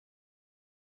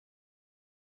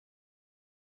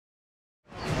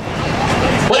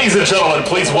Ladies and gentlemen,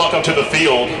 please welcome to the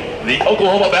field the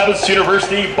Oklahoma Baptist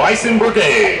University Bison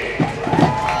Brigade.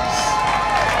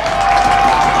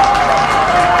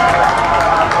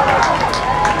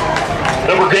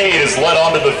 The brigade is led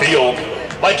onto the field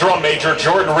by drum major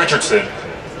Jordan Richardson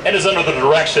and is under the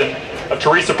direction of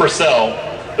Teresa Purcell,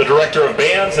 the director of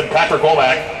bands, and Patrick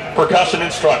Womack, percussion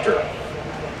instructor.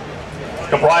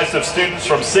 Comprised of students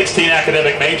from 16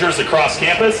 academic majors across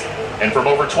campus and from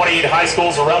over 28 high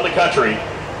schools around the country,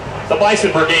 the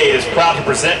Bison Brigade is proud to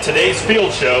present today's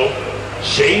field show,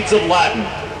 Shades of Latin.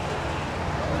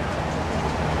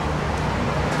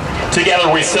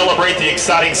 Together we celebrate the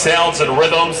exciting sounds and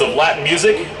rhythms of Latin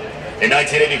music. In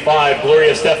 1985,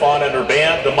 Gloria, Estefan, and her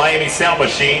band, the Miami Sound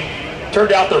Machine,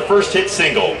 turned out their first hit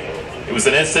single. It was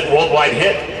an instant worldwide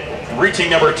hit, reaching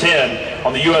number 10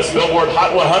 on the US Billboard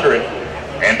Hot 100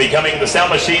 and becoming the Sound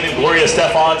Machine and Gloria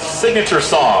Estefan's signature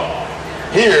song.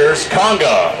 Here's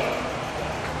Conga.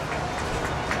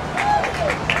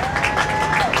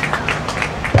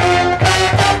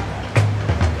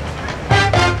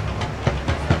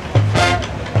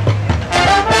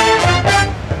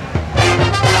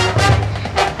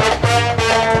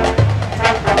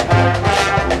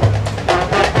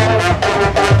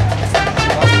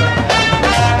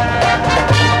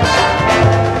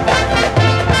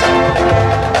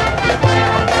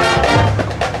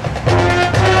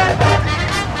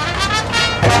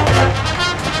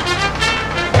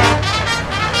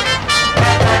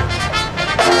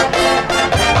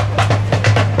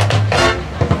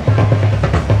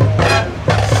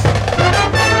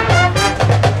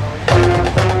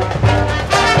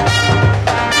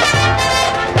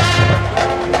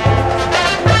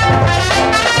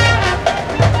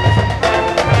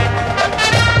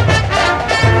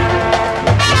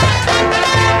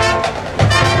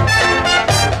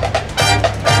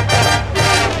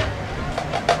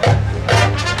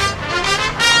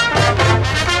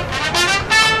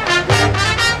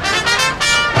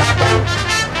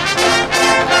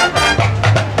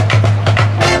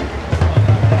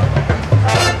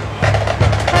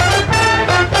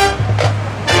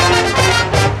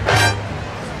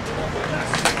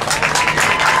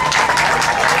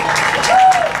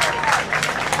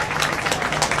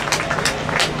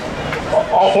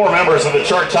 All four members of the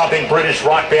chart-topping British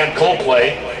rock band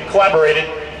ClodPlay collaborated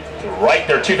to write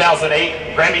their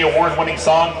 2008 Grammy Award-winning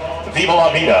song,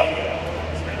 Viva, Vida.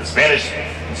 The Spanish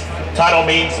title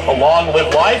means a long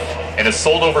live life and has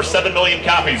sold over 7 million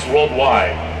copies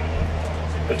worldwide.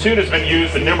 The tune has been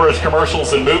used in numerous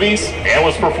commercials and movies and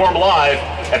was performed live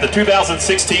at the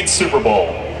 2016 Super Bowl.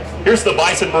 Here's the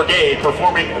Bison Brigade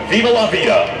performing Viva la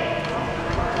Vida.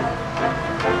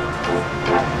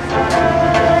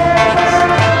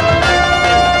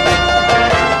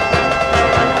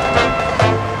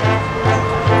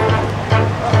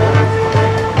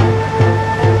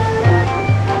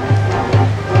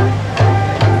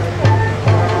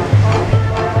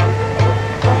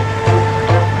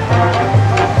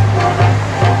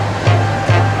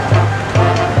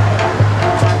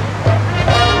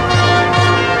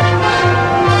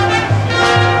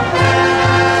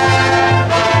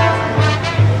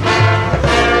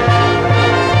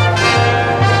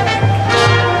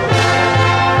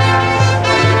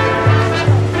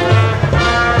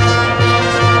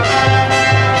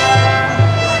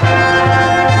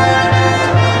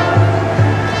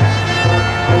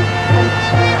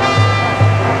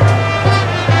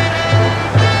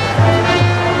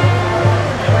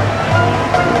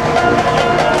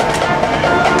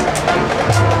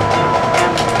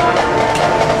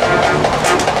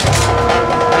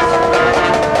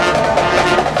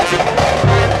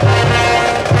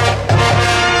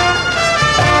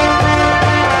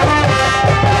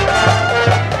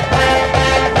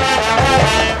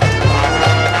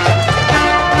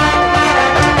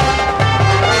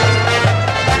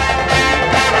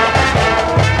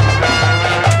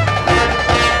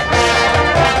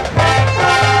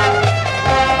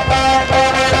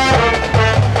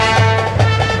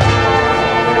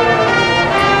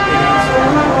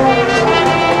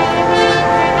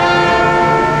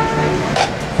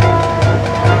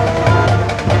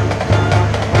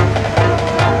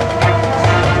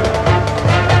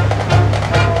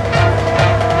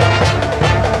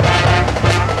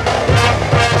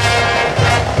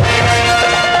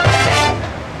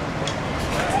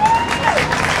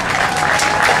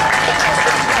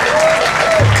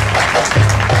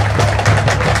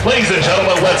 Ladies and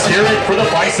gentlemen, let's hear it for the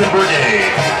Bison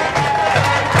Brigade.